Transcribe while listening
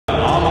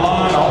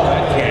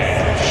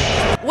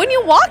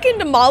walk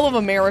into Mall of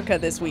America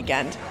this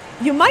weekend,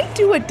 you might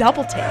do a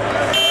double take.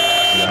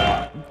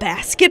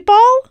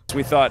 Basketball?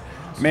 We thought,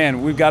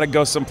 man, we've got to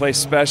go someplace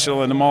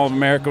special, and the Mall of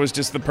America was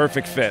just the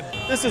perfect fit.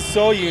 This is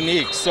so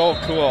unique, so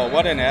cool.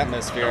 What an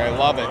atmosphere. I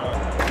love it.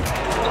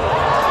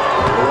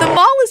 The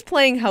mall is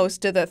playing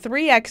host to the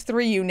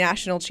 3x3U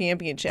National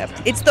Championship.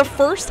 It's the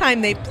first time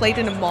they've played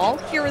in a mall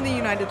here in the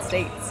United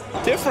States.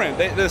 Different.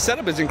 The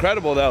setup is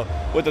incredible, though,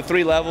 with the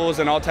 3 levels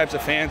and all types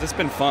of fans. It's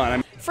been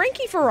fun.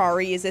 Frankie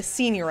Ferrari is a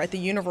senior at the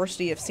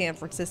University of San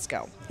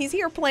Francisco. He's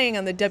here playing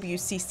on the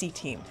WCCO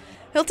team.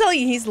 He'll tell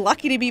you he's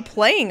lucky to be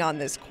playing on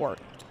this court.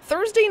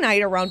 Thursday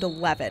night around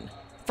 11,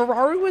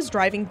 Ferrari was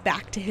driving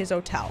back to his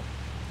hotel.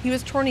 He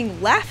was turning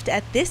left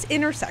at this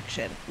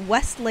intersection,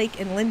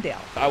 Westlake and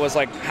Lyndale. I was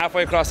like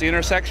halfway across the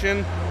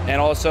intersection, and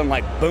all of a sudden,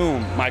 like,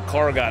 boom, my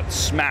car got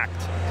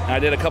smacked. And I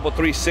did a couple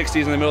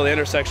 360s in the middle of the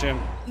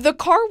intersection. The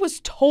car was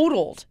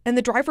totaled, and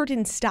the driver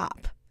didn't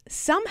stop.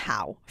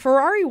 Somehow,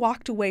 Ferrari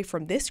walked away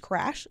from this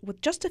crash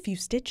with just a few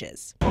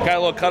stitches. Got a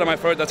little cut on my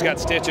foot that's got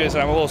stitches,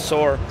 and I'm a little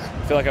sore.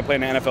 I feel like I'm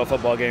playing an NFL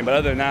football game, but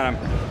other than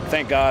that,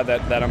 thank God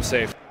that I'm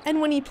safe.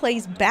 And when he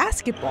plays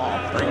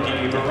basketball,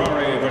 Frankie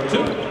Ferrari for 2.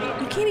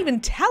 You can't even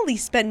tell he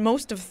spent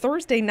most of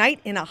Thursday night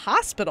in a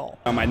hospital.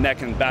 My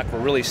neck and back were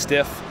really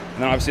stiff,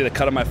 and then obviously the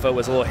cut on my foot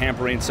was a little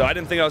hampering, so I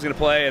didn't think I was going to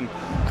play, and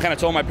I kind of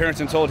told my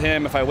parents and told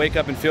him if I wake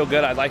up and feel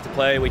good, I'd like to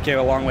play. We came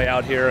a long way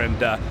out here, and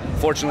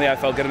fortunately I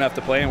felt good enough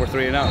to play, and we're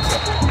 3-0.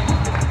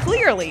 So.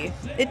 Clearly,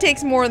 it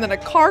takes more than a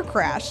car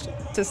crash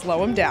to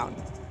slow him down.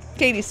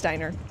 Katie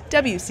Steiner,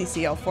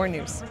 WCCO 4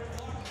 News.